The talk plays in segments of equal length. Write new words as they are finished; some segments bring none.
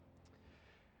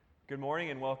Good morning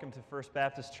and welcome to First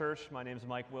Baptist Church. My name is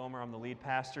Mike Wilmer. I'm the lead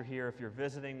pastor here. If you're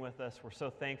visiting with us, we're so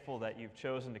thankful that you've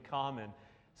chosen to come and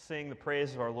sing the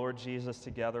praise of our Lord Jesus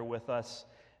together with us.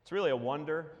 It's really a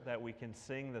wonder that we can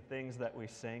sing the things that we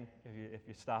sing, if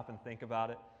you stop and think about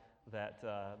it, that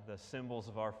the symbols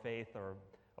of our faith are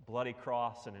a bloody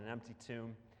cross and an empty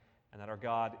tomb, and that our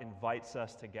God invites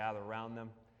us to gather around them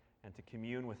and to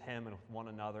commune with Him and with one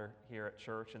another here at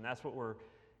church. And that's what we're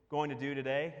going to do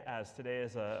today, as today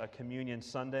is a communion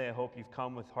Sunday. I hope you've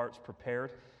come with hearts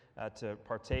prepared to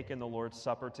partake in the Lord's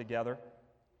Supper together.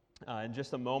 In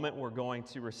just a moment, we're going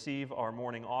to receive our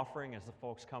morning offering as the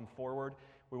folks come forward.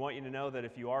 We want you to know that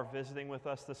if you are visiting with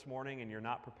us this morning and you're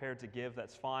not prepared to give,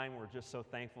 that's fine. We're just so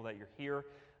thankful that you're here.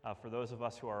 For those of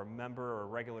us who are a member or a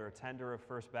regular attender of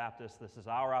First Baptist, this is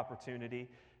our opportunity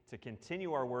to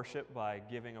continue our worship by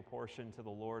giving a portion to the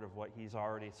Lord of what He's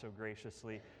already so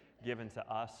graciously given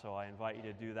to us. So I invite you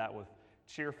to do that with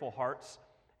cheerful hearts.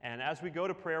 And as we go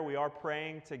to prayer, we are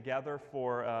praying together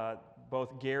for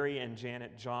both Gary and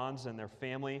Janet Johns and their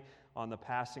family on the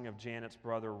passing of Janet's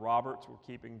brother Robert. We're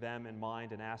keeping them in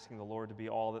mind and asking the Lord to be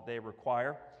all that they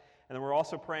require. And then we're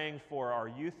also praying for our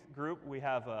youth group. We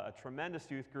have a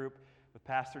tremendous youth group with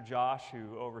Pastor Josh,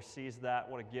 who oversees that.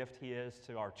 What a gift he is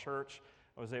to our church.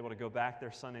 I was able to go back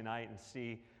there Sunday night and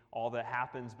see all that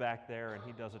happens back there, and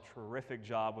he does a terrific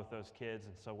job with those kids.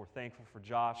 And so we're thankful for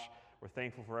Josh. We're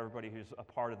thankful for everybody who's a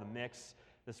part of the mix.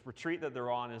 This retreat that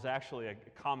they're on is actually a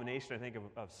combination, I think,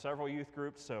 of several youth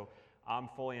groups. So I'm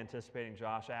fully anticipating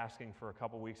Josh asking for a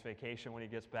couple weeks vacation when he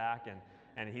gets back,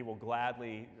 and he will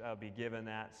gladly be given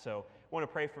that. So I want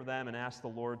to pray for them and ask the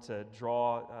Lord to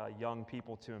draw young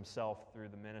people to Himself through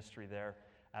the ministry there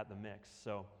at the mix.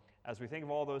 So as we think of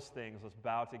all those things, let's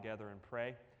bow together and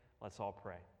pray. Let's all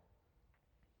pray.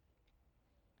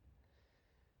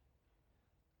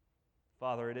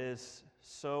 Father, it is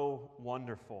so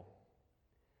wonderful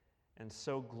and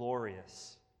so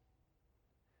glorious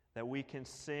that we can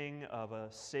sing of a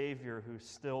Savior who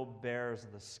still bears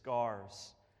the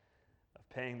scars of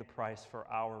paying the price for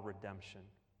our redemption.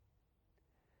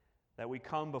 That we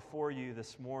come before you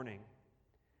this morning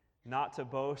not to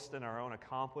boast in our own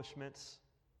accomplishments,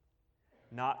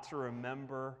 not to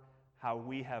remember how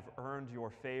we have earned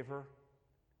your favor,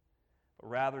 but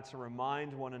rather to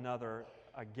remind one another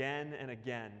again and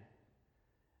again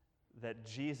that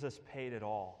Jesus paid it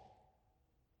all,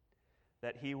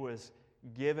 that He was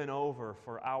given over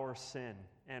for our sin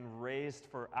and raised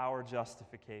for our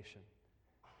justification.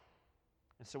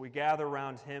 And so we gather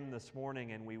around Him this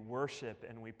morning and we worship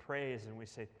and we praise and we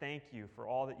say thank you for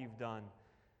all that you've done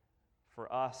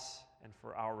for us and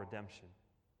for our redemption.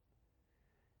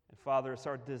 And Father, it's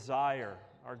our desire,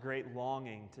 our great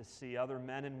longing to see other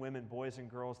men and women, boys and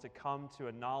girls, to come to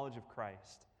a knowledge of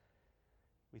Christ.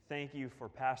 We thank you for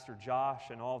Pastor Josh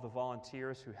and all the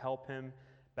volunteers who help him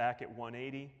back at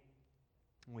 180.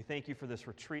 And we thank you for this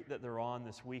retreat that they're on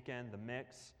this weekend, the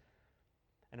mix.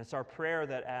 And it's our prayer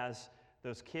that as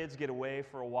those kids get away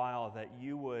for a while, that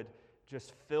you would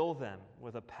just fill them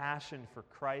with a passion for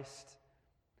Christ,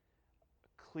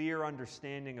 a clear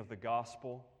understanding of the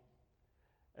gospel,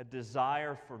 a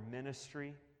desire for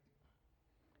ministry,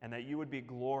 and that you would be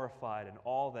glorified in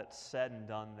all that's said and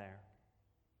done there.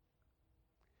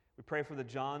 We pray for the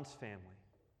Johns family.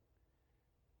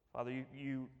 Father,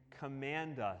 you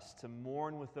command us to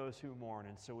mourn with those who mourn,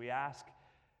 and so we ask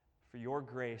for your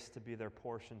grace to be their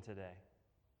portion today.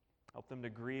 Help them to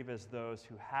grieve as those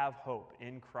who have hope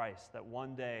in Christ, that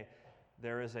one day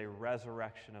there is a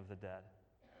resurrection of the dead.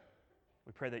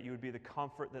 We pray that you would be the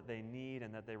comfort that they need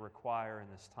and that they require in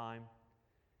this time,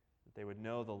 that they would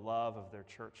know the love of their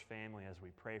church family as we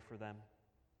pray for them.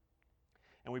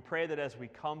 And we pray that as we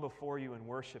come before you in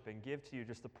worship and give to you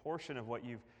just a portion of what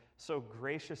you've so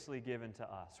graciously given to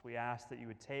us, we ask that you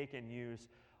would take and use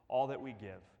all that we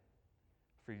give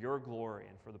for your glory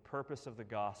and for the purpose of the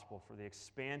gospel, for the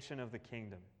expansion of the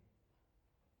kingdom,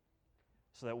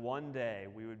 so that one day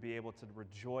we would be able to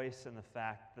rejoice in the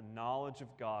fact that the knowledge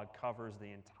of God covers the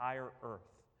entire earth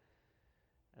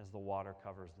as the water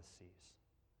covers the seas.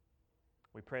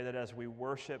 We pray that as we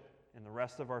worship in the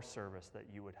rest of our service, that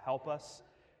you would help us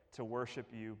to worship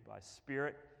you by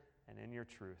Spirit and in your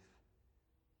truth.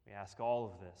 We ask all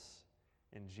of this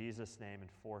in Jesus' name and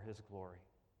for His glory.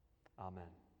 Amen.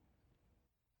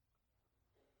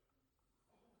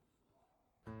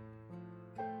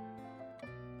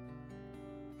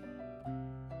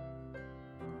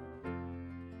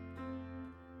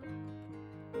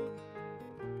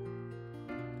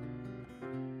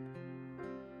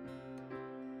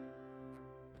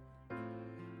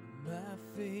 My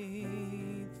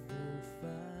faithful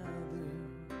Father,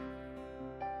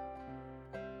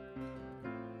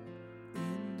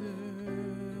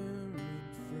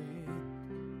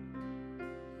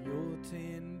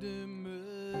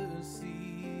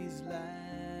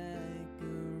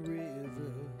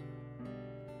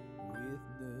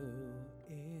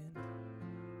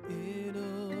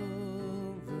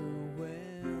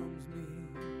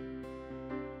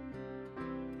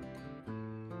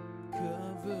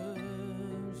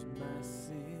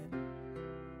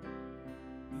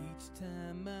 Each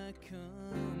time I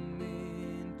come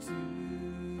into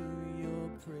your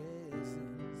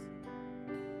presence,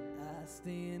 I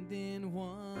stand in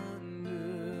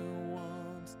wonder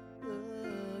once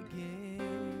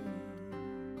again.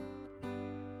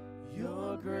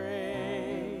 Your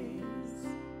grace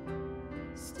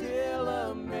still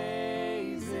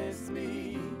amazes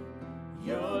me.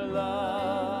 Your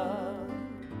love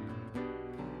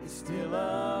is still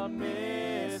a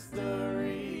mystery.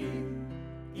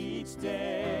 Each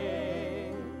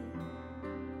day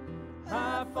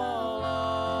I fall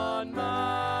on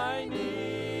my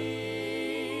knees,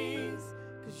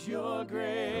 'cause your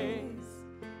grace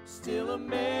still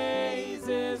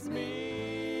amazes me.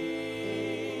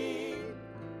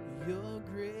 Your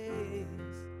grace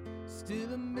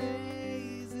still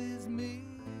amazes me.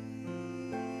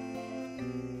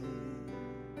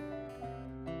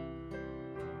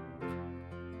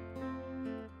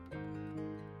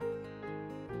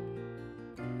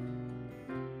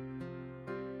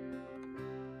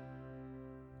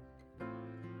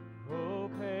 Oh,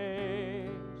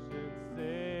 patient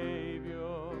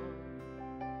Savior,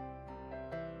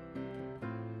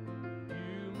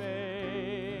 you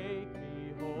make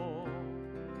me whole.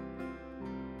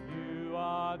 You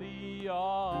are the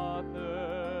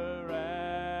author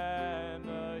and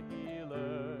the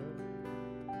healer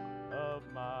of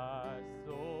my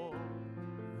soul.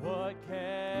 What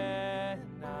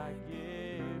can I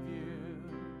give you?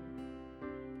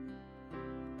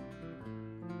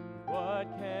 What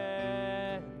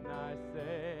can I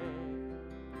say?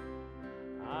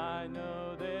 I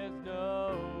know there's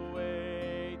no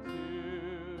way to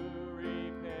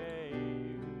repay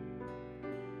you,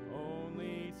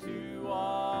 only to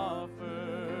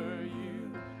offer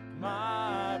you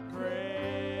my praise.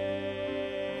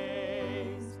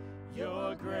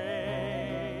 Your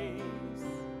grace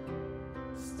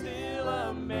still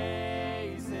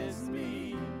amazes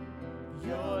me.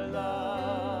 Your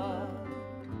love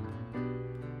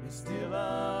is still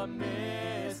a mystery.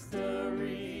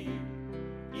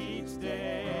 Each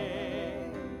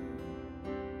day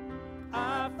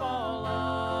I fall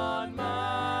on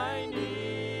my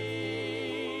knees,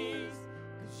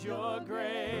 'cause your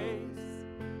grace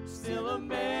still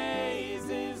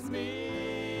amazes me.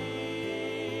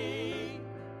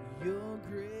 Your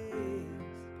grace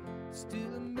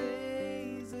still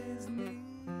amazes me.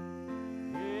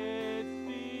 It's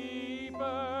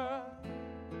deeper,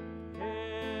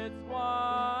 it's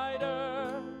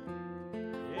wider,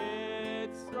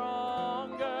 it's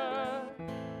stronger,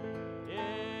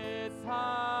 it's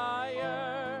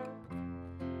higher,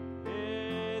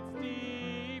 it's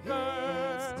deeper,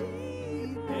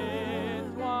 it's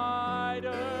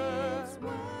wider,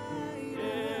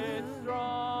 it's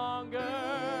stronger,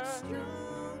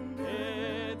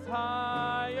 it's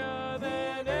higher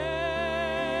than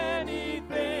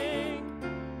anything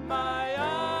my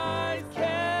eyes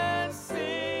can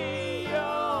see.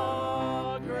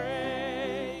 Your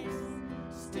grace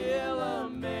still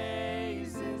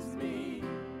amazes me.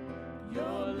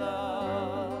 Your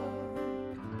love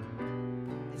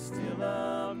is still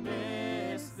a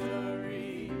mystery.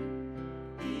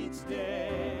 Each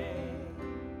day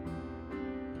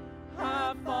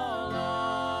I fall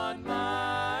on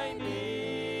my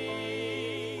knees,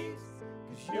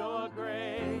 'cause your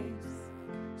grace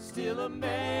still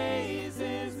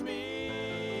amazes me.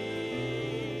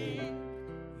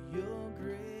 Your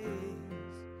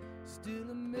grace still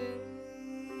amazes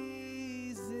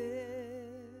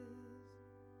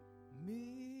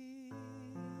me.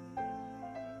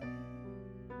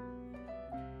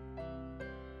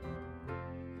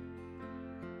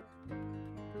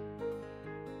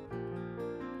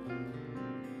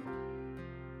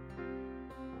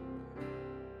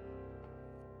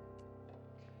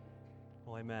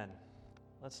 Well, amen.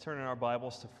 Let's turn in our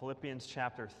Bibles to Philippians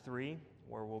chapter 3,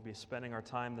 where we'll be spending our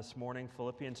time this morning.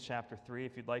 Philippians chapter 3.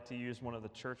 If you'd like to use one of the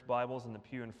church Bibles in the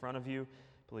pew in front of you,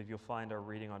 I believe you'll find our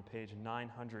reading on page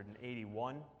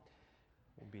 981.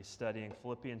 We'll be studying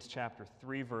Philippians chapter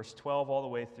 3, verse 12, all the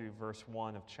way through verse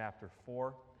 1 of chapter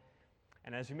 4.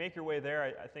 And as you make your way there,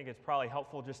 I think it's probably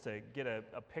helpful just to get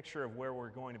a picture of where we're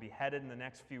going to be headed in the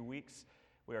next few weeks.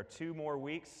 We are 2 more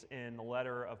weeks in the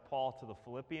letter of Paul to the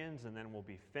Philippians, and then we'll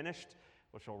be finished,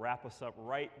 which will wrap us up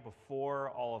right before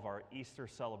all of our Easter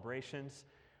celebrations.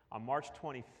 On March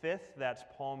 25th, that's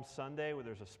Palm Sunday, where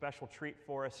there's a special treat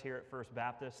for us here at First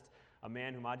Baptist. A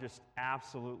man whom I just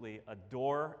absolutely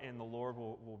adore in the Lord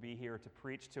will be here to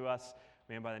preach to us.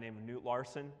 A man by the name of Newt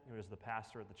Larson, who was the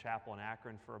pastor at the chapel in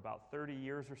Akron for about 30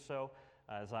 years or so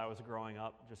as I was growing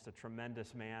up. Just a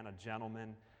tremendous man, a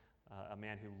gentleman, a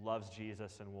man who loves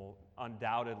Jesus and will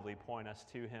undoubtedly point us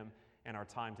to him in our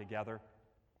time together.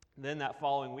 Then that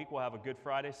following week, we'll have a Good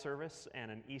Friday service and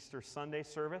an Easter Sunday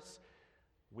service.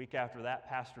 Week after that,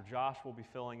 Pastor Josh will be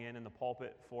filling in the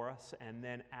pulpit for us. And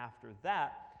then after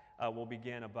that, we'll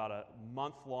begin about a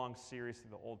month-long series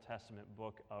through the Old Testament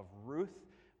book of Ruth,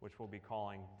 which we'll be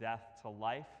calling Death to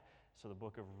Life. So the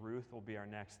book of Ruth will be our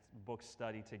next book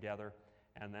study together,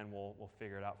 and then we'll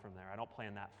figure it out from there. I don't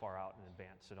plan that far out in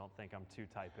advance, so don't think I'm too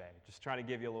type A. Just trying to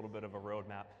give you a little bit of a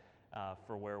roadmap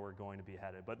for where we're going to be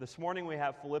headed. But this morning we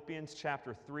have Philippians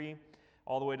chapter 3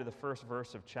 all the way to the first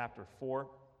verse of chapter 4.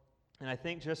 And I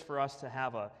think just for us to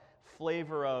have a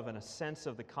flavor of and a sense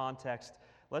of the context,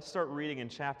 let's start reading in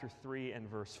chapter 3 and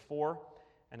verse 4,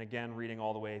 and again reading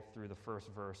all the way through the first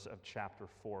verse of chapter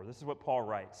 4. This is what Paul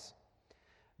writes.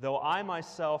 Though I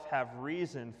myself have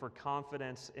reason for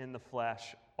confidence in the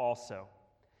flesh also.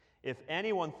 If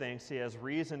anyone thinks he has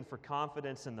reason for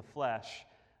confidence in the flesh,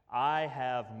 I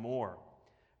have more.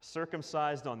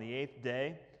 Circumcised on the 8th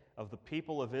day, of the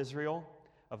people of Israel,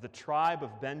 of the tribe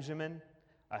of Benjamin,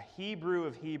 a Hebrew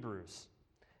of Hebrews,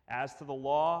 as to the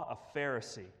law, a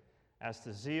Pharisee, as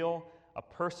to zeal, a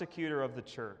persecutor of the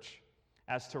church,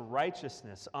 as to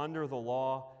righteousness under the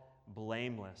law,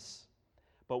 blameless.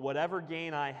 But whatever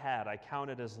gain I had, I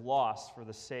counted as loss for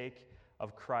the sake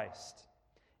of Christ.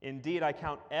 Indeed, I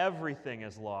count everything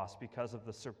as loss because of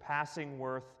the surpassing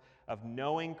worth of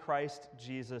knowing Christ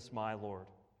Jesus my Lord.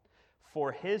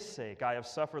 For his sake I have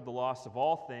suffered the loss of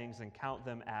all things and count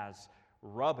them as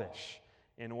rubbish,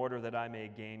 in order that I may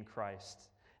gain Christ,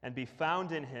 and be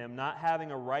found in him, not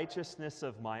having a righteousness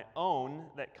of my own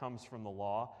that comes from the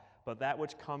law, but that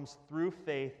which comes through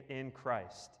faith in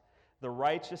Christ, the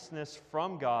righteousness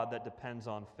from God that depends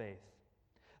on faith,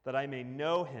 that I may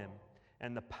know him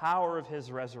and the power of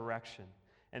his resurrection,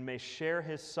 and may share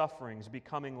his sufferings,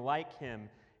 becoming like him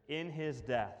in his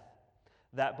death,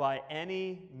 that by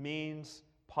any means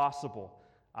possible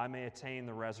I may attain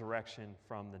the resurrection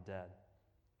from the dead.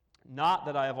 Not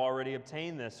that I have already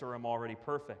obtained this or am already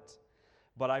perfect,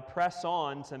 but I press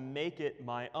on to make it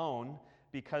my own,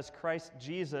 because Christ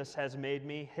Jesus has made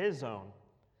me his own.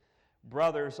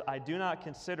 Brothers, I do not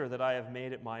consider that I have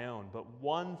made it my own, but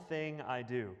one thing I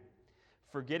do,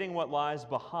 forgetting what lies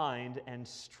behind and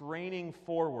straining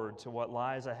forward to what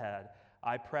lies ahead,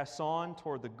 I press on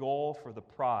toward the goal for the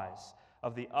prize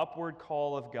of the upward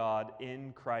call of God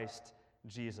in Christ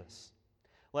Jesus.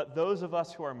 Let those of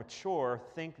us who are mature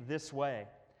think this way,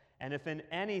 and if in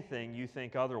anything you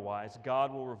think otherwise,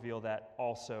 God will reveal that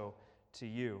also to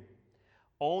you.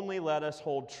 Only let us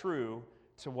hold true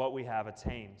to what we have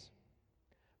attained.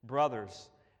 Brothers,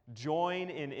 join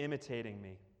in imitating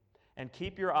me, and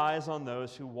keep your eyes on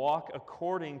those who walk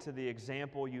according to the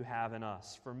example you have in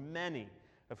us. For many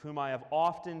of whom I have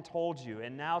often told you,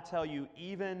 and now tell you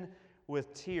even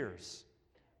with tears,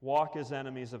 walk as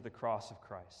enemies of the cross of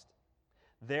Christ.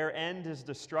 Their end is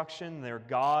destruction, their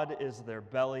God is their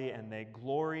belly, and they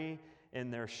glory in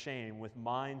their shame with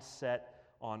minds set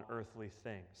on earthly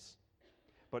things.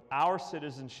 But our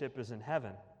citizenship is in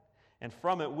heaven, and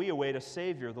from it we await a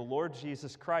Savior, the Lord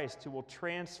Jesus Christ, who will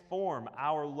transform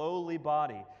our lowly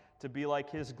body to be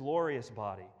like his glorious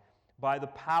body, by the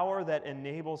power that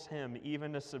enables him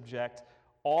even to subject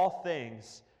all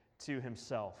things to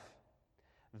himself.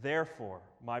 Therefore,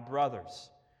 my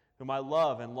brothers, whom I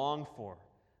love and long for,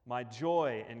 my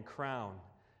joy and crown,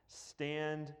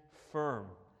 stand firm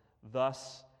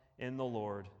thus in the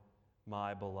Lord,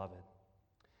 my beloved.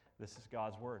 This is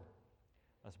God's word.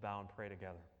 Let's bow and pray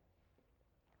together.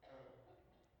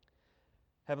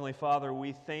 Heavenly Father,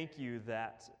 we thank you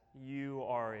that you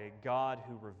are a God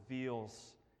who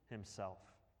reveals himself.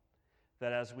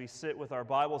 That as we sit with our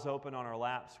Bibles open on our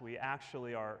laps, we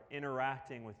actually are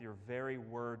interacting with your very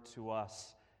word to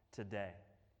us today.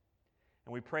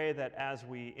 And we pray that as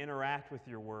we interact with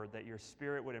your word, that your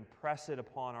Spirit would impress it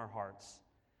upon our hearts,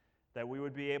 that we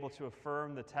would be able to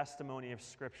affirm the testimony of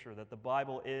Scripture, that the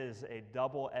Bible is a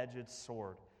double-edged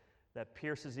sword that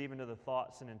pierces even to the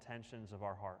thoughts and intentions of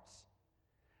our hearts.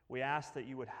 We ask that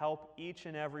you would help each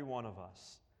and every one of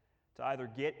us to either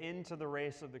get into the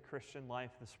race of the Christian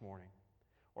life this morning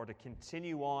or to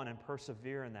continue on and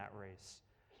persevere in that race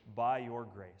by your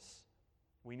grace.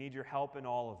 We need your help in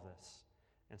all of this,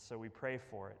 and so we pray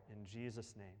for it in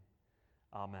Jesus' name.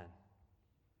 Amen.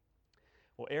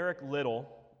 Well, Eric Liddell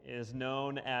is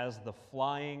known as the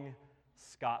Flying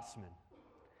Scotsman.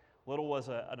 Liddell was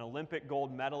an Olympic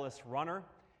gold medalist runner.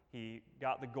 He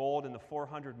got the gold in the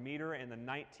 400 meter in the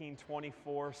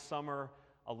 1924 Summer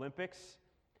Olympics.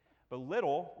 But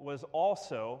Liddell was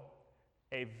also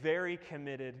a very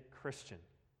committed Christian.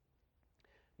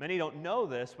 Many don't know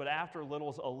this, but after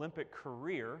Little's Olympic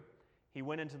career, he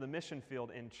went into the mission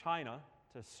field in China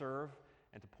to serve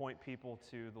and to point people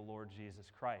to the Lord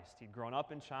Jesus Christ. He'd grown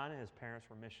up in China, his parents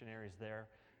were missionaries there,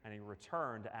 and he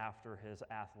returned after his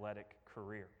athletic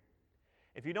career.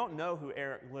 If you don't know who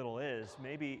Eric Liddell is,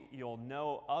 maybe you'll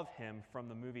know of him from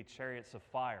the movie Chariots of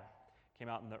Fire. It came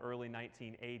out in the early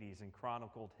 1980s and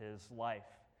chronicled his life.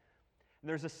 And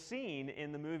there's a scene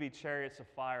in the movie Chariots of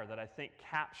Fire that I think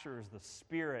captures the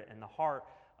spirit and the heart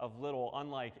of Liddell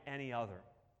unlike any other.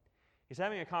 He's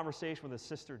having a conversation with his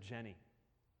sister Jenny,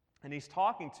 and he's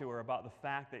talking to her about the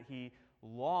fact that he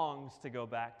longs to go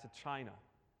back to China,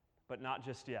 but not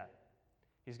just yet.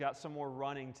 He's got some more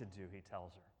running to do, he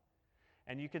tells her.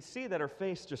 And you can see that her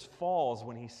face just falls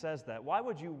when he says that. Why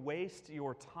would you waste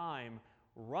your time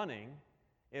running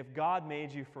if God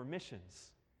made you for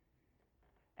missions?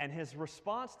 And his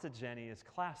response to Jenny is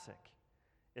classic.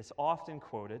 It's often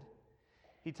quoted.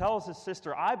 He tells his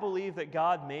sister, I believe that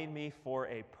God made me for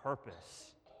a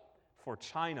purpose, for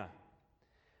China.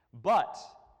 But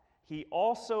he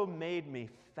also made me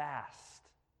fast.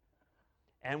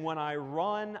 And when I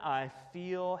run, I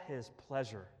feel his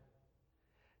pleasure.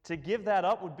 To give that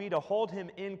up would be to hold him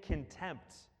in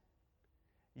contempt.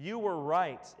 You were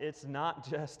right. It's not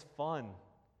just fun.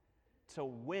 To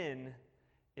win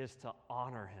is to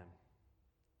honor him.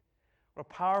 What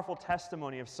a powerful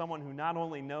testimony of someone who not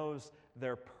only knows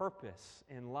their purpose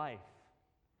in life,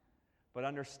 but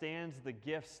understands the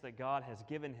gifts that God has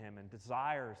given him and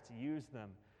desires to use them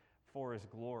for his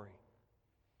glory.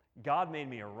 God made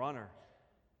me a runner.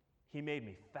 He made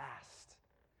me fast.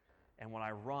 And when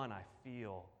I run, I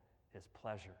feel his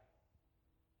pleasure.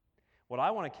 What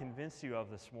I want to convince you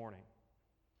of this morning,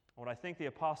 what I think the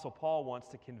Apostle Paul wants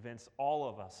to convince all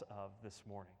of us of this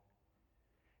morning,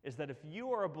 is that if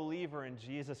you are a believer in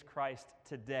Jesus Christ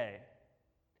today,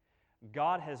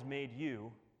 God has made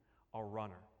you a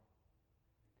runner.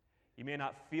 You may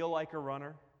not feel like a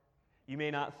runner. You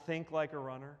may not think like a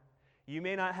runner. You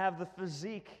may not have the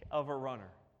physique of a runner.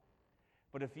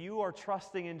 But if you are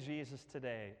trusting in Jesus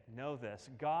today, know this: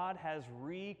 God has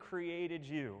recreated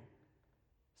you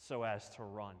so as to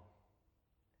run.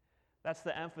 That's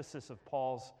the emphasis of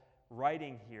Paul's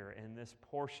writing here in this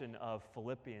portion of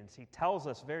Philippians. He tells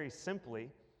us very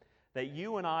simply that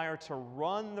you and I are to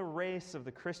run the race of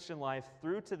the Christian life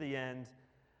through to the end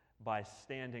by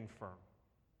standing firm.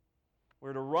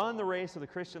 We're to run the race of the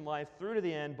Christian life through to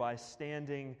the end by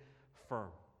standing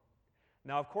firm.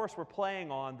 Now, of course, we're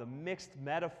playing on the mixed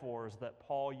metaphors that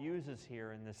Paul uses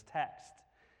here in this text.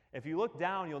 If you look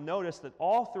down, you'll notice that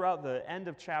all throughout the end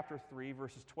of chapter 3,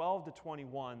 verses 12 to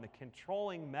 21, the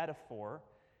controlling metaphor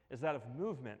is that of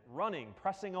movement, running,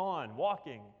 pressing on,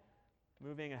 walking,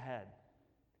 moving ahead.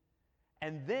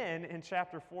 And then in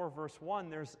chapter 4, verse 1,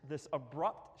 there's this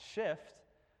abrupt shift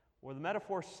where the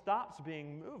metaphor stops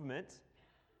being movement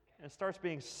and starts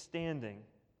being standing,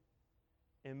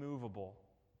 immovable,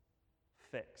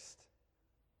 fixed.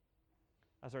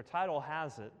 As our title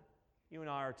has it, you and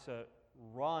I are to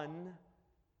run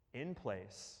in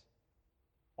place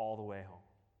all the way home.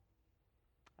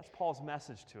 That's Paul's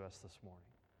message to us this morning.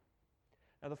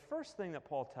 Now, the first thing that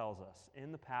Paul tells us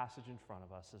in the passage in front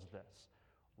of us is this: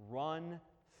 run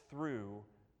through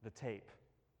the tape.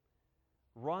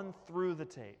 Run through the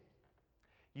tape.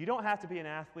 You don't have to be an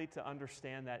athlete to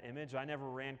understand that image. I never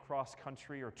ran cross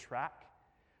country or track.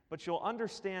 But you'll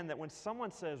understand that when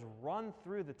someone says run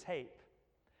through the tape,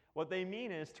 what they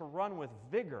mean is to run with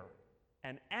vigor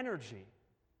and energy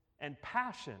and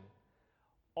passion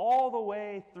all the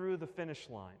way through the finish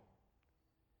line.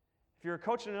 If you're a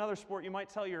coach in another sport, you might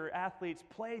tell your athletes,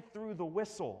 play through the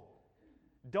whistle.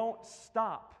 Don't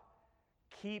stop.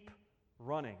 Keep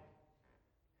running.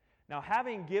 Now,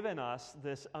 having given us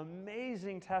this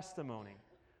amazing testimony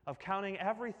of counting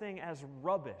everything as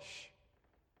rubbish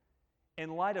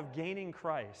in light of gaining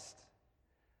Christ,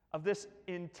 of this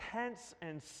intense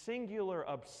and singular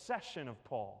obsession of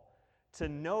Paul to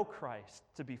know Christ,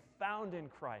 to be found in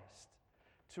Christ,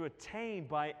 to attain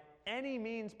by any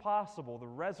means possible the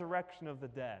resurrection of the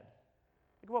dead.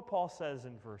 Look at what Paul says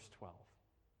in verse 12.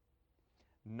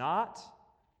 Not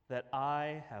that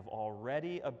I have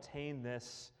already obtained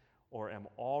this or am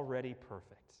already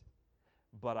perfect,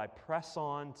 but I press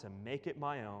on to make it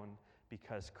my own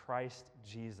because Christ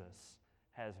Jesus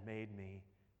has made me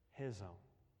his own.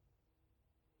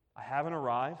 I haven't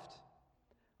arrived.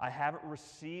 I haven't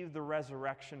received the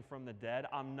resurrection from the dead.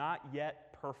 I'm not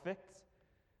yet perfect.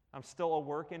 I'm still a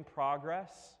work in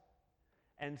progress.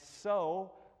 And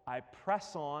so I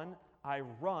press on, I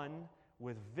run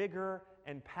with vigor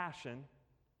and passion,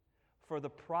 for the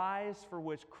prize for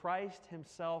which Christ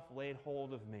himself laid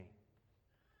hold of me.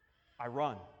 I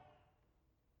run.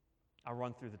 I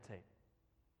run through the tape.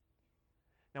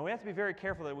 Now, we have to be very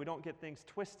careful that we don't get things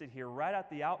twisted here right at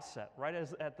the outset, right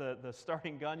as at the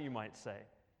starting gun, you might say.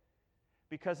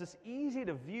 Because it's easy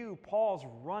to view Paul's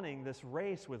running this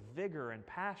race with vigor and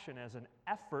passion as an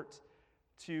effort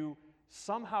to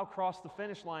somehow cross the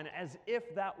finish line as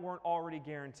if that weren't already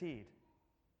guaranteed.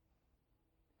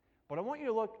 But I want you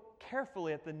to look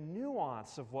carefully at the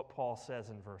nuance of what Paul says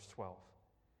in verse 12.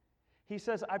 He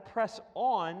says, I press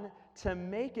on to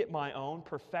make it my own,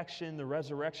 perfection, the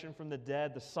resurrection from the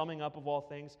dead, the summing up of all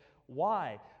things.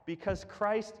 Why? Because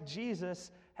Christ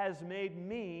Jesus has made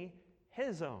me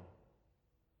his own.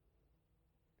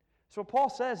 So what Paul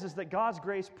says is that God's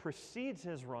grace precedes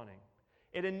his running.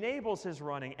 It enables his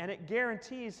running, and it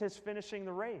guarantees his finishing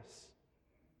the race.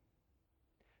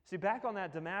 See, back on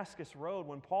that Damascus road,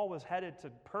 when Paul was headed to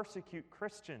persecute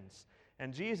Christians,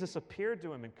 and Jesus appeared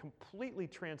to him and completely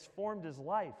transformed his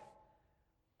life,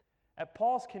 at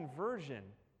Paul's conversion,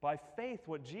 by faith,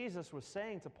 what Jesus was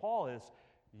saying to Paul is,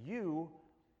 you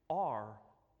are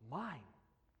mine.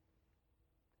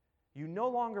 You no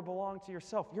longer belong to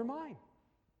yourself. You're mine.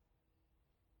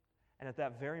 And at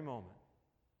that very moment,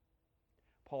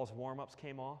 Paul's warm-ups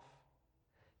came off,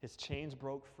 his chains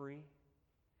broke free,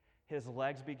 his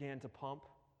legs began to pump,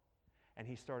 and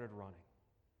he started running.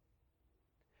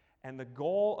 And the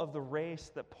goal of the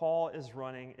race that Paul is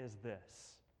running is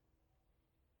this.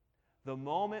 The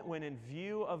moment when, in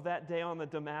view of that day on the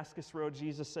Damascus road,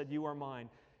 Jesus said, you are mine,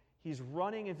 he's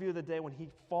running in view of the day when he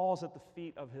falls at the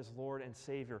feet of his Lord and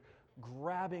Savior,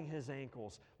 grabbing his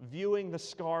ankles, viewing the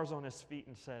scars on his feet,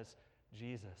 and says,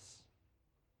 Jesus,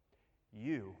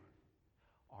 you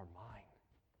are mine.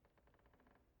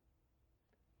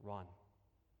 Run.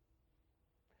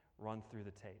 Run through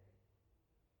the tape.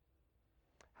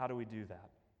 How do we do that?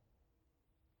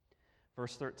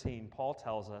 Verse 13, Paul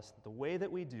tells us that the way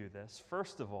that we do this,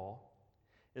 first of all,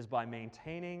 is by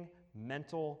maintaining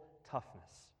mental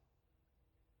toughness.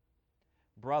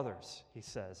 Brothers, he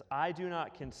says, I do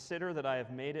not consider that I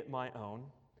have made it my own,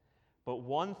 but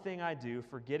one thing I do,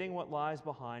 forgetting what lies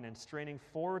behind and straining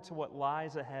forward to what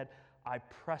lies ahead, I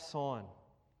press on.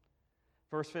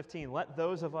 Verse 15, let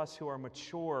those of us who are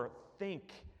mature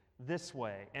think this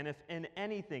way, and if in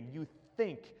anything you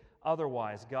think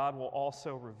otherwise, God will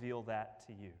also reveal that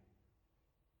to you.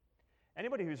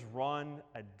 Anybody who's run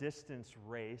a distance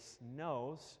race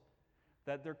knows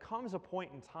that there comes a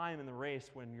point in time in the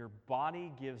race when your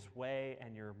body gives way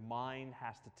and your mind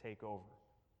has to take over.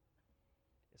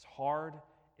 It's hard,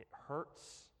 it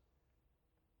hurts,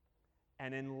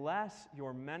 and unless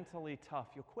you're mentally tough,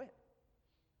 you'll quit.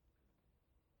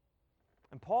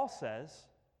 And Paul says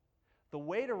the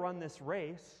way to run this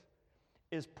race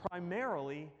is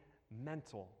primarily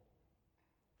mental,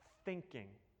 thinking.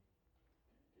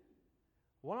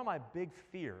 One of my big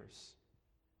fears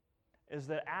is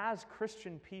that as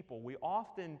Christian people, we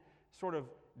often sort of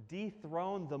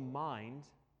dethrone the mind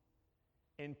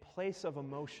in place of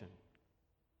emotion.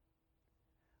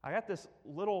 I got this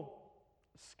little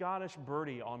Scottish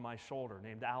birdie on my shoulder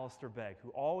named Alistair Begg,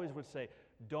 who always would say,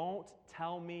 don't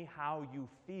tell me how you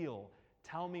feel,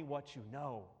 tell me what you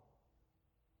know.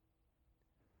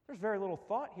 There's very little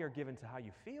thought here given to how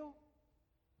you feel.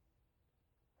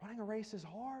 Running a race is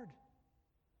hard.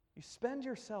 You spend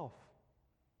yourself.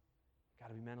 You've got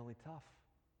to be mentally tough.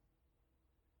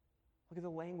 Look at the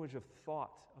language of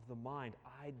thought, of the mind.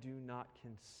 I do not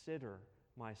consider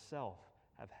myself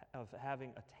of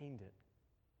having attained it.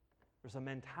 There's a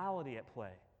mentality at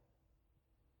play.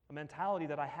 A mentality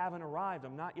that I haven't arrived.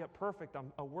 I'm not yet perfect.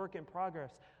 I'm a work in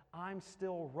progress. I'm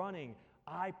still running.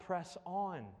 I press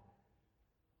on.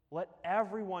 Let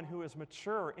everyone who is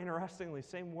mature, interestingly,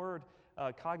 same word,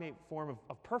 cognate form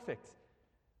of perfect.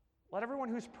 Let everyone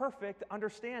who's perfect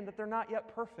understand that they're not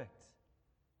yet perfect.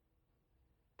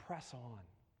 Press on.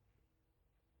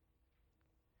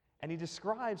 And he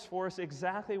describes for us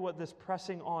exactly what this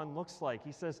pressing on looks like.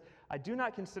 He says, I do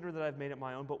not consider that I've made it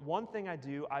my own, but one thing I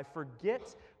do, I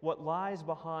forget what lies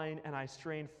behind and I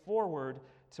strain forward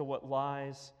to what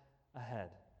lies ahead.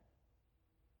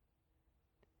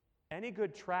 Any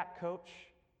good track coach,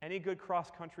 any good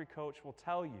cross-country coach will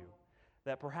tell you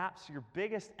that perhaps your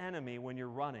biggest enemy when you're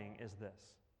running is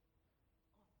this.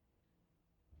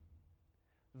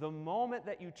 The moment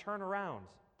that you turn around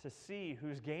to see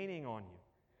who's gaining on you,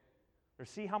 or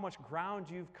see how much ground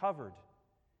you've covered,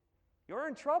 you're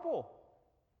in trouble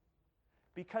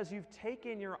because you've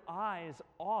taken your eyes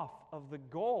off of the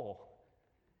goal.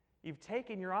 You've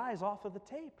taken your eyes off of the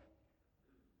tape.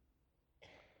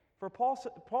 For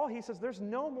Paul, he says, there's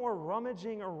no more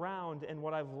rummaging around in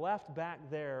what I've left back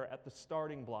there at the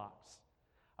starting blocks.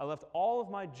 I left all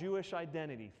of my Jewish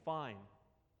identity, fine.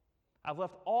 I've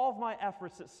left all of my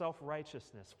efforts at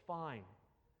self-righteousness, fine.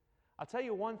 I'll tell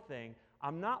you one thing,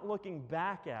 I'm not looking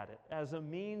back at it as a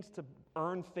means to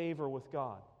earn favor with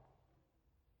God.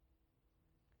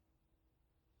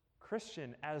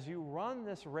 Christian, as you run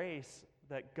this race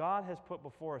that God has put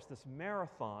before us, this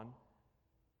marathon,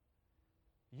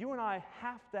 you and I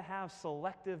have to have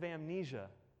selective amnesia.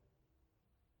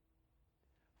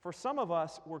 For some of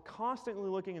us, we're constantly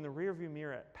looking in the rearview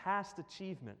mirror at past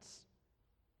achievements.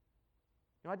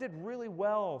 You know, I did really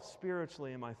well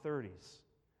spiritually in my 30s.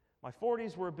 My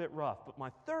 40s were a bit rough, but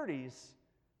my 30s,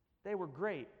 they were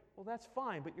great. Well, that's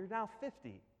fine, but you're now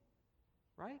 50,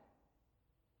 right?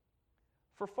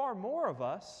 For far more of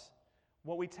us,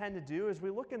 what we tend to do is we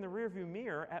look in the rearview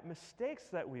mirror at mistakes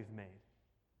that we've made.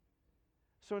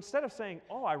 So instead of saying,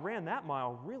 oh, I ran that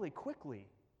mile really quickly,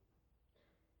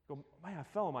 go, man, I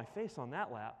fell on my face on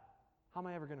that lap. How am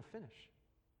I ever going to finish?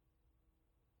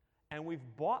 And we've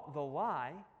bought the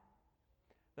lie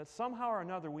that somehow or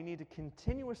another we need to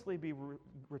continuously be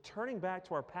returning back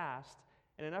to our past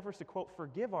in an effort to, quote,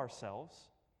 forgive ourselves.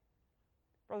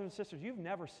 Brothers and sisters, you've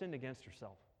never sinned against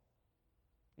yourself.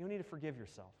 You don't need to forgive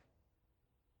yourself.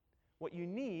 What you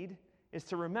need is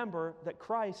to remember that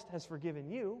Christ has forgiven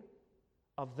you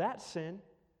of that sin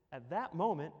at that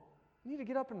moment. You need to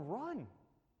get up and run.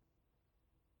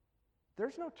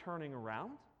 There's no turning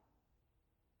around.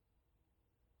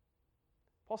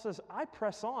 Paul says, I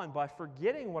press on by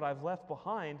forgetting what I've left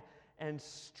behind and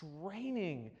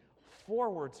straining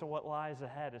forward to what lies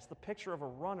ahead. It's the picture of a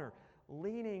runner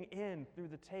leaning in through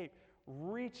the tape,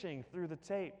 reaching through the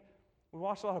tape. We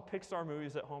watch a lot of Pixar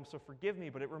movies at home, so forgive me,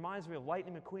 but it reminds me of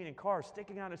Lightning McQueen in Cars,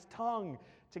 sticking out his tongue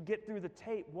to get through the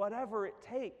tape, whatever it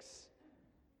takes.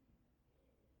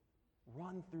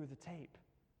 Run through the tape.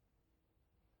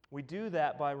 We do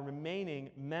that by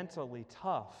remaining mentally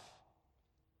tough.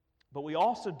 But we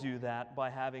also do that by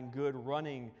having good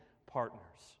running partners.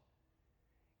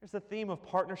 Here's the theme of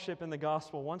partnership in the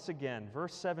gospel once again.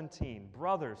 Verse 17,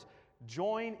 brothers,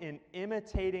 join in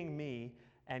imitating me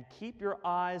and keep your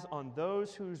eyes on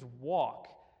those who walk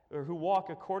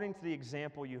according to the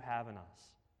example you have in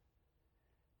us.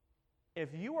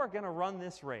 If you are going to run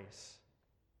this race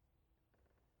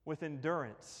with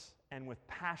endurance and with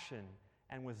passion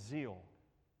and with zeal,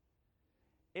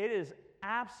 it is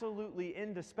absolutely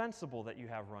indispensable that you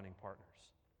have running partners.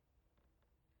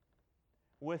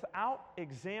 Without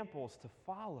examples to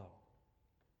follow,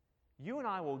 you and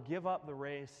I will give up the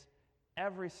race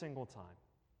every single time.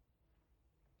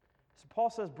 So Paul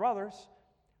says, brothers,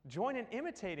 join in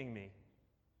imitating me.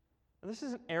 And this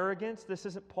isn't arrogance. This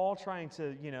isn't Paul trying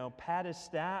to, pad his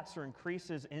stats or increase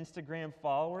his Instagram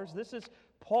followers. This is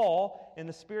Paul in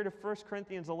the spirit of 1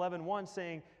 Corinthians 11:1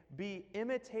 saying, be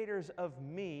imitators of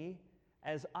me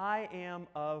as I am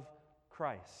of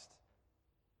Christ.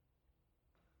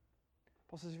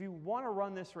 Paul says, if you want to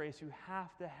run this race, you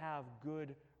have to have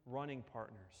good running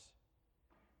partners.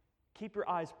 Keep your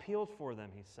eyes peeled for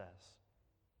them, he says.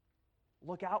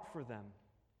 Look out for them.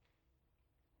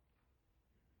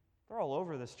 They're all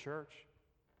over this church.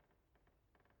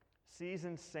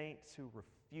 Seasoned saints who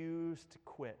refuse to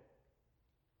quit.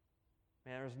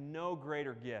 Man, there's no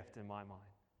greater gift in my mind.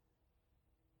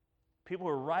 People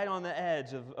who are right on the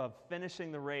edge of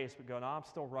finishing the race but go, no, I'm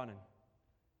still running.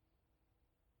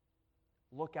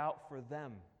 Look out for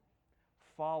them.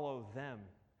 Follow them.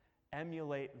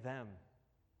 Emulate them.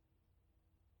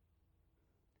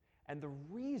 And the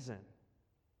reason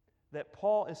that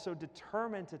Paul is so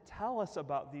determined to tell us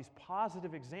about these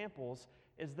positive examples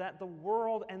is that the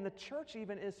world and the church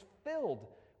even is filled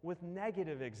with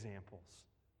negative examples.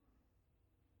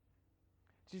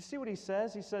 Do you see what he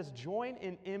says? He says, join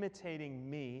in imitating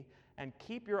me and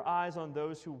keep your eyes on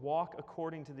those who walk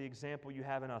according to the example you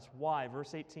have in us. Why?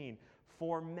 Verse 18,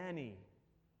 for many,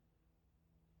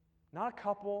 not a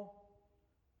couple,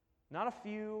 not a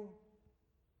few,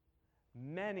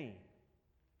 many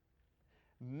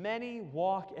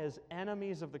walk as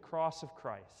enemies of the cross of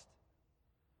Christ.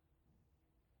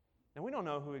 Now, we don't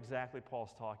know who exactly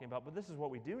Paul's talking about, but this is what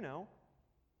we do know.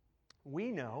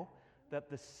 We know that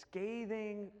the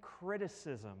scathing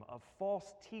criticism of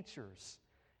false teachers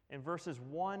in verses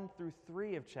 1 through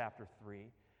 3 of chapter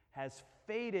 3 has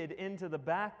faded into the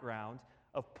background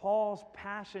of Paul's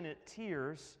passionate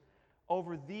tears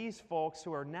over these folks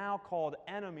who are now called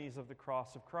enemies of the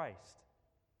cross of Christ.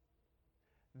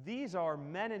 These are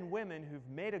men and women who've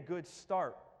made a good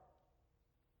start,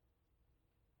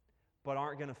 but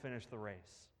aren't going to finish the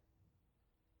race.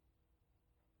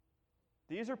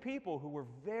 These are people who were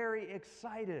very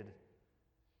excited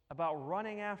about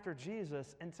running after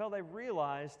Jesus until they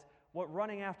realized what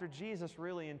running after Jesus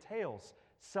really entails: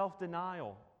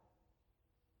 self-denial,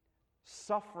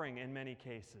 suffering in many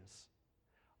cases,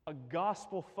 a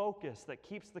gospel focus that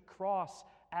keeps the cross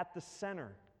at the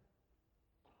center.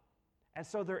 And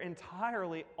so they're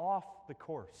entirely off the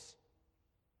course.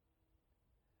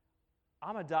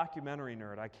 I'm a documentary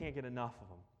nerd. I can't get enough of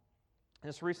them. I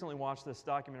just recently watched this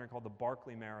documentary called the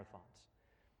Barkley Marathons.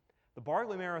 The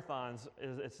Barkley Marathons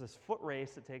it's this foot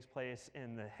race that takes place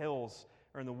in the hills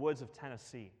or in the woods of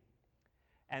Tennessee.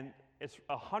 And it's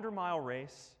a 100-mile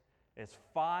race. It's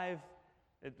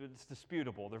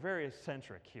disputable. They're very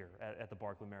eccentric here at the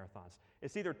Barkley Marathons.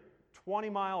 It's either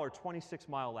 20-mile or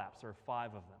 26-mile laps. There are 5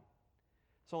 of them.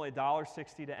 It's only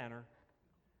 $1.60 to enter.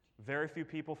 Very few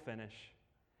people finish.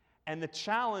 And the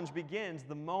challenge begins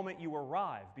the moment you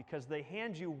arrive, because they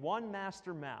hand you one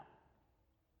master map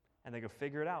and they go,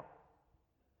 figure it out.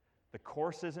 The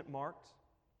course isn't marked.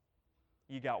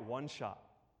 You got one shot.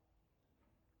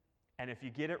 And if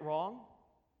you get it wrong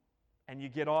and you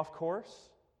get off course,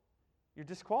 you're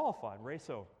disqualified. Race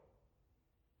over.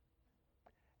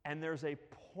 And there's a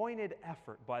pointed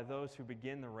effort by those who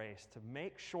begin the race to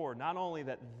make sure not only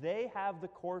that they have the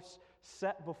course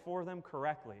set before them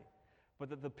correctly, but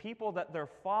that the people that they're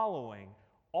following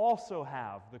also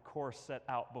have the course set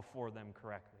out before them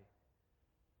correctly.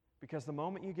 Because the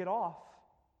moment you get off,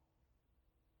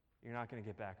 you're not going to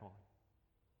get back on.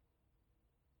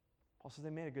 Paul says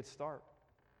they made a good start,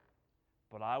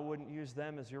 but I wouldn't use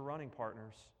them as your running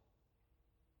partners.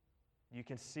 You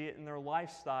can see it in their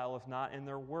lifestyle, if not in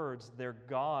their words. Their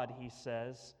God, he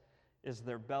says, is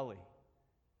their belly.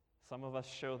 Some of us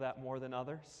show that more than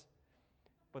others.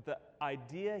 But the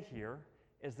idea here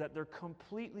is that they're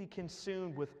completely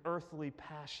consumed with earthly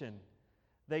passion.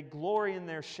 They glory in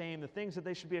their shame. The things that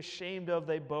they should be ashamed of,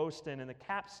 they boast in. And the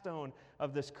capstone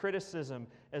of this criticism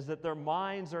is that their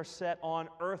minds are set on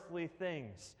earthly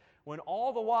things, when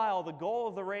all the while the goal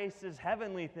of the race is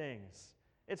heavenly things.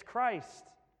 It's Christ.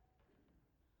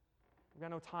 We've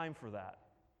got no time for that.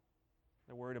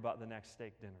 They're worried about the next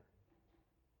steak dinner.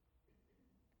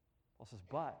 Paul says,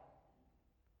 but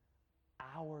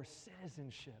our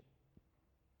citizenship,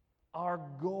 our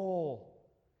goal,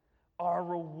 our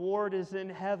reward is in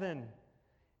heaven,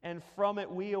 and from it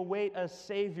we await a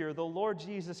Savior, the Lord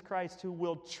Jesus Christ, who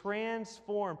will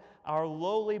transform our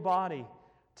lowly body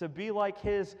to be like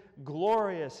His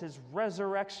glorious, His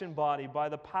resurrection body, by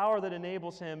the power that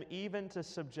enables Him even to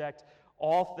subject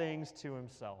all things to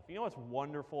Himself. You know what's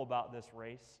wonderful about this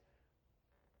race?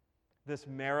 This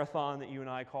marathon that you and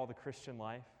I call the Christian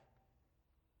life?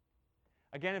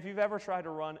 Again, if you've ever tried to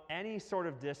run any sort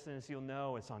of distance, you'll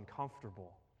know it's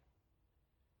uncomfortable.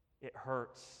 It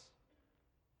hurts.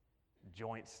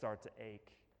 Joints start to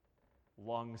ache.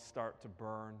 Lungs start to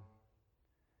burn.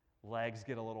 Legs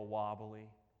get a little wobbly.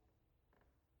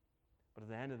 But at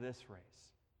the end of this race,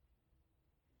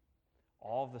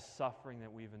 all of the suffering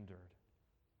that we've endured,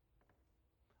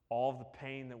 all of the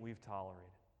pain that we've tolerated,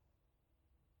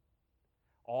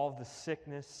 all of the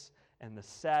sickness and the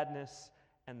sadness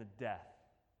and the death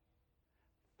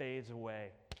fades away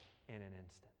in an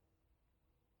instant.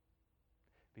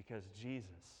 Because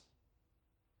Jesus,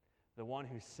 the one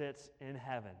who sits in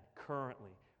heaven,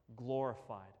 currently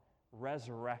glorified,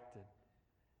 resurrected,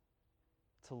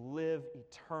 to live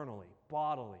eternally,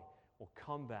 bodily, will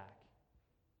come back.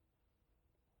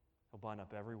 He'll bind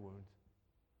up every wound,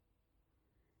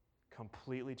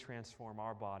 completely transform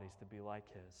our bodies to be like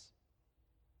His.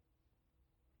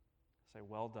 Say,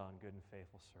 well done, good and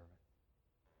faithful servant.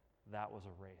 That was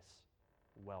a race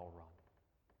well run.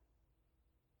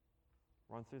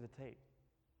 Run through the tape.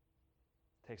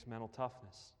 It takes mental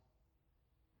toughness.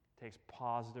 It takes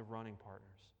positive running partners.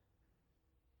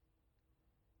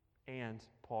 And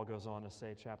Paul goes on to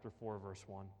say, chapter 4, verse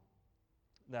 1,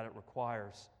 that it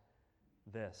requires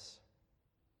this: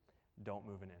 don't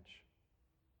move an inch.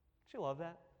 Don't you love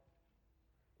that?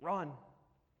 Run.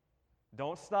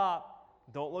 Don't stop.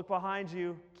 Don't look behind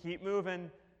you. Keep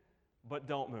moving, but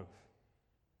don't move.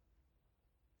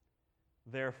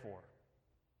 Therefore,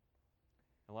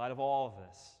 in light of all of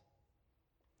this,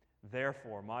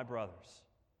 therefore, my brothers,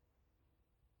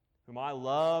 whom I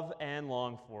love and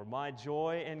long for, my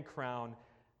joy and crown,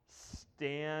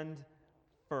 stand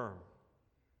firm.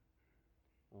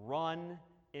 Run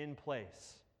in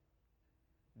place.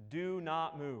 Do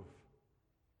not move.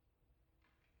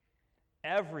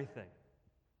 Everything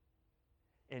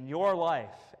in your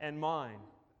life and mine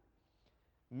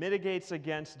mitigates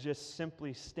against just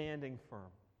simply standing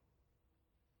firm.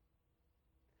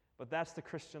 But that's the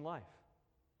Christian life.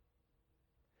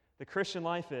 The Christian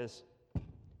life is,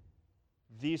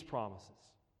 these promises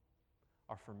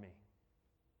are for me.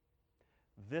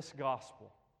 This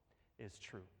gospel is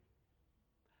true.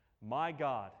 My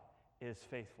God is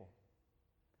faithful.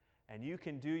 And you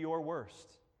can do your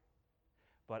worst,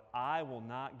 but I will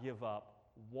not give up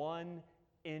 1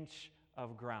 inch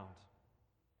of ground,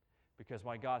 because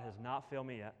my God has not failed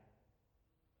me yet,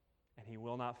 and He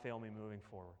will not fail me moving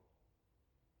forward.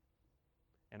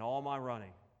 In all my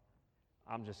running,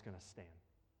 I'm just going to stand.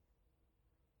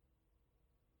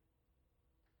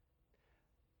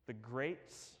 The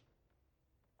greats,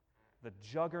 the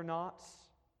juggernauts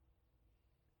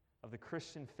of the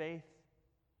Christian faith,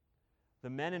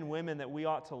 the men and women that we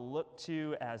ought to look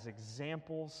to as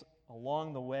examples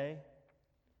along the way,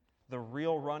 the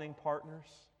real running partners,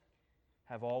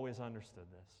 have always understood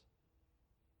this.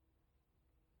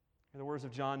 In the words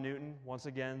of John Newton, once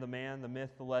again, the man, the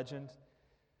myth, the legend,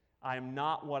 I am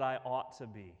not what I ought to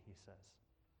be, he says.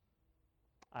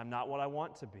 I'm not what I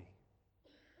want to be.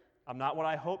 I'm not what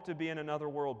I hope to be in another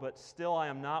world, but still I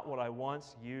am not what I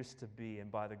once used to be,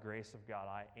 and by the grace of God,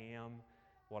 I am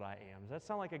what I am. Does that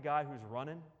sound like a guy who's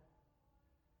running?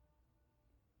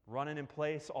 Running in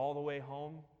place all the way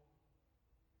home?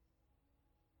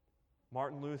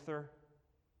 Martin Luther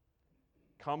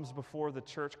comes before the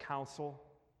church council.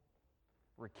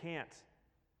 Recant.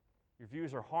 Your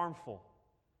views are harmful.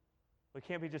 We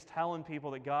can't be just telling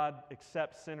people that God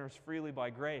accepts sinners freely by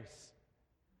grace.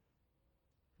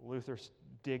 Luther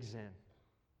digs in.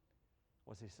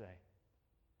 What does he say?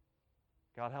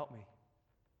 God help me.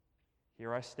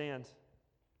 Here I stand.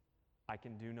 I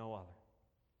can do no other.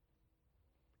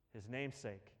 His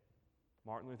namesake,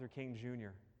 Martin Luther King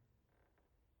Jr.,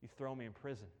 you throw me in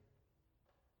prison.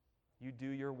 You do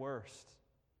your worst.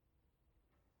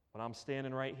 But I'm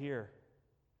standing right here,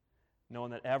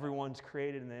 knowing that everyone's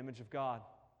created in the image of God,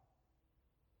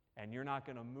 and you're not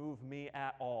going to move me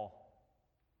at all.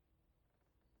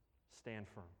 Stand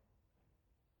firm.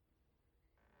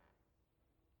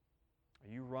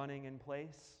 Are you running in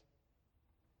place?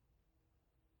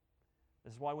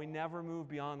 This is why we never move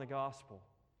beyond the gospel.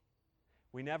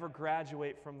 We never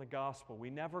graduate from the gospel. We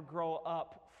never grow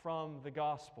up from the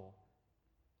gospel.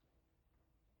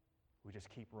 We just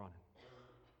keep running.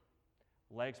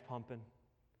 Legs pumping,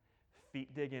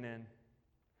 feet digging in,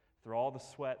 through all the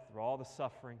sweat, through all the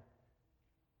suffering,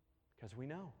 because we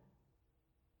know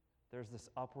there's this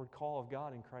upward call of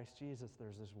God in Christ Jesus.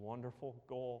 There's this wonderful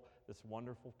goal, this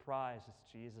wonderful prize. It's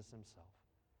Jesus Himself.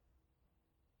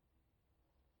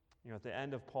 You know, at the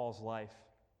end of Paul's life,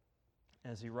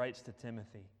 as he writes to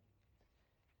Timothy,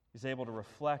 he's able to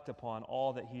reflect upon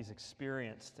all that he's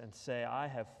experienced and say, I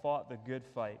have fought the good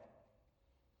fight.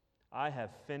 I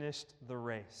have finished the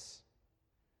race.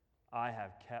 I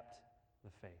have kept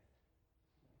the faith.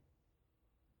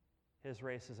 His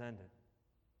race has ended.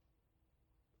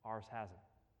 Ours hasn't.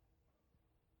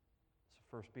 So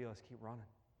first be, let's keep running.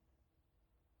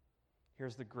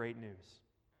 Here's the great news.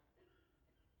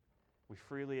 We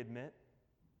freely admit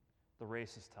the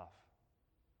race is tough.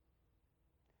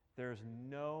 There's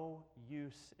no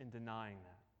use in denying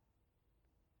that.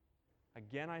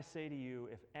 Again, I say to you,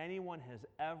 if anyone has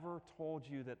ever told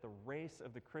you that the race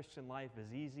of the Christian life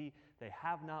is easy, they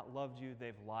have not loved you,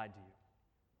 they've lied to you.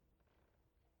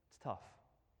 It's tough.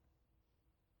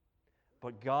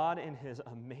 But God, in His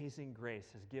amazing grace,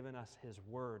 has given us His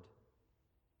Word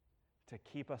to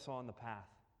keep us on the path.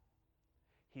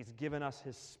 He's given us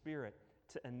His Spirit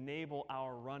to enable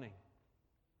our running.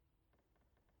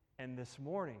 And this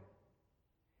morning,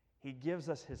 He gives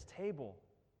us His table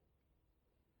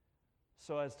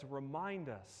so as to remind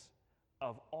us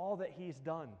of all that He's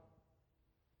done. Do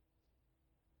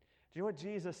you know what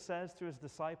Jesus says to His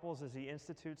disciples as He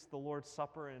institutes the Lord's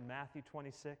Supper in Matthew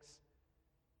 26?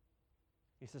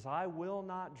 He says, I will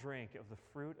not drink of the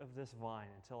fruit of this vine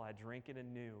until I drink it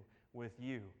anew with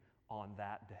you on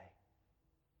that day.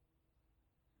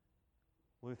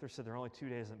 Luther said there are only 2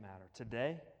 days that matter,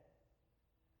 today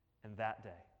and that day.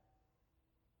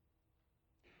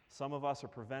 Some of us are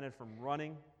prevented from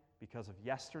running because of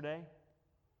yesterday.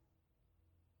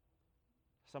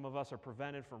 Some of us are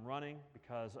prevented from running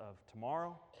because of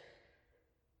tomorrow.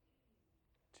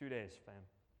 2 days, fam.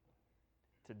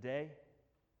 Today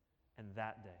and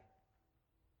that day.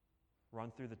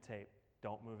 Run through the tape.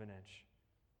 Don't move an inch.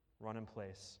 Run in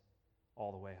place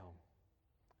all the way home.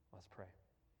 Let's pray.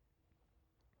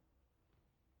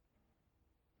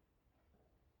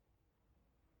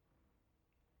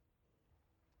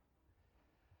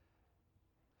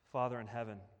 Father in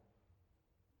heaven,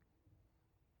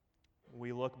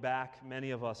 we look back,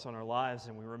 many of us, on our lives,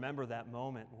 and we remember that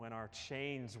moment when our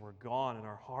chains were gone and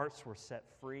our hearts were set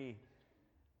free.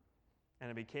 And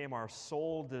it became our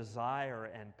sole desire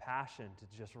and passion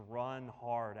to just run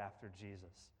hard after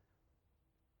Jesus.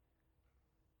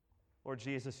 Lord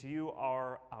Jesus, you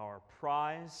are our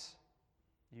prize.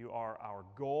 You are our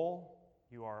goal.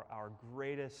 You are our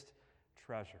greatest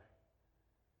treasure.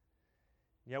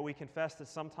 Yet we confess that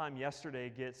sometime yesterday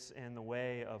gets in the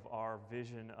way of our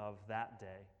vision of that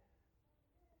day.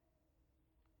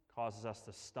 It causes us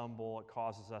to stumble. It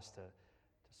causes us to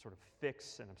sort of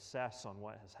fix and obsess on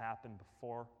what has happened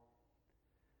before.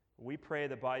 We pray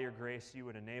that by your grace you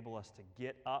would enable us to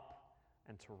get up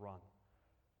and to run.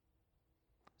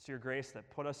 It's your grace that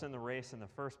put us in the race in the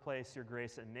first place. Your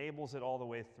grace enables it all the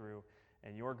way through.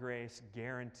 And your grace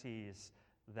guarantees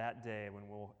that day when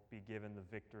we'll be given the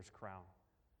victor's crown.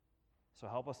 So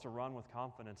help us to run with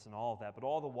confidence in all of that. But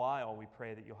all the while, we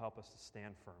pray that you'll help us to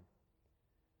stand firm.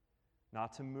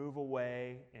 Not to move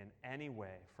away in any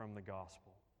way from the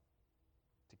gospel.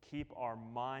 To keep our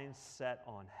minds set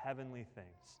on heavenly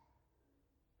things.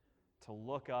 To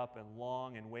look up and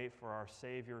long and wait for our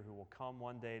Savior who will come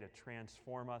one day to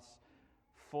transform us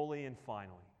fully and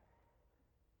finally.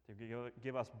 To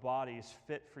give us bodies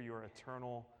fit for your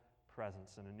eternal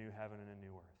presence in a new heaven and a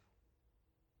new earth.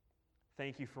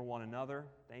 Thank you for one another.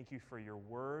 Thank you for your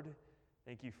word.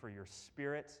 Thank you for your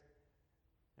Spirit.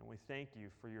 And we thank you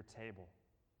for your table.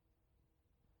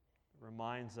 It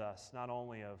reminds us not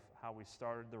only of how we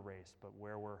started the race, but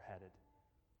where we're headed.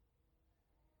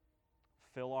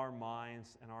 Fill our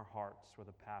minds and our hearts with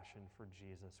a passion for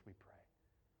Jesus, we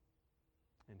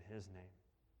pray. In his name.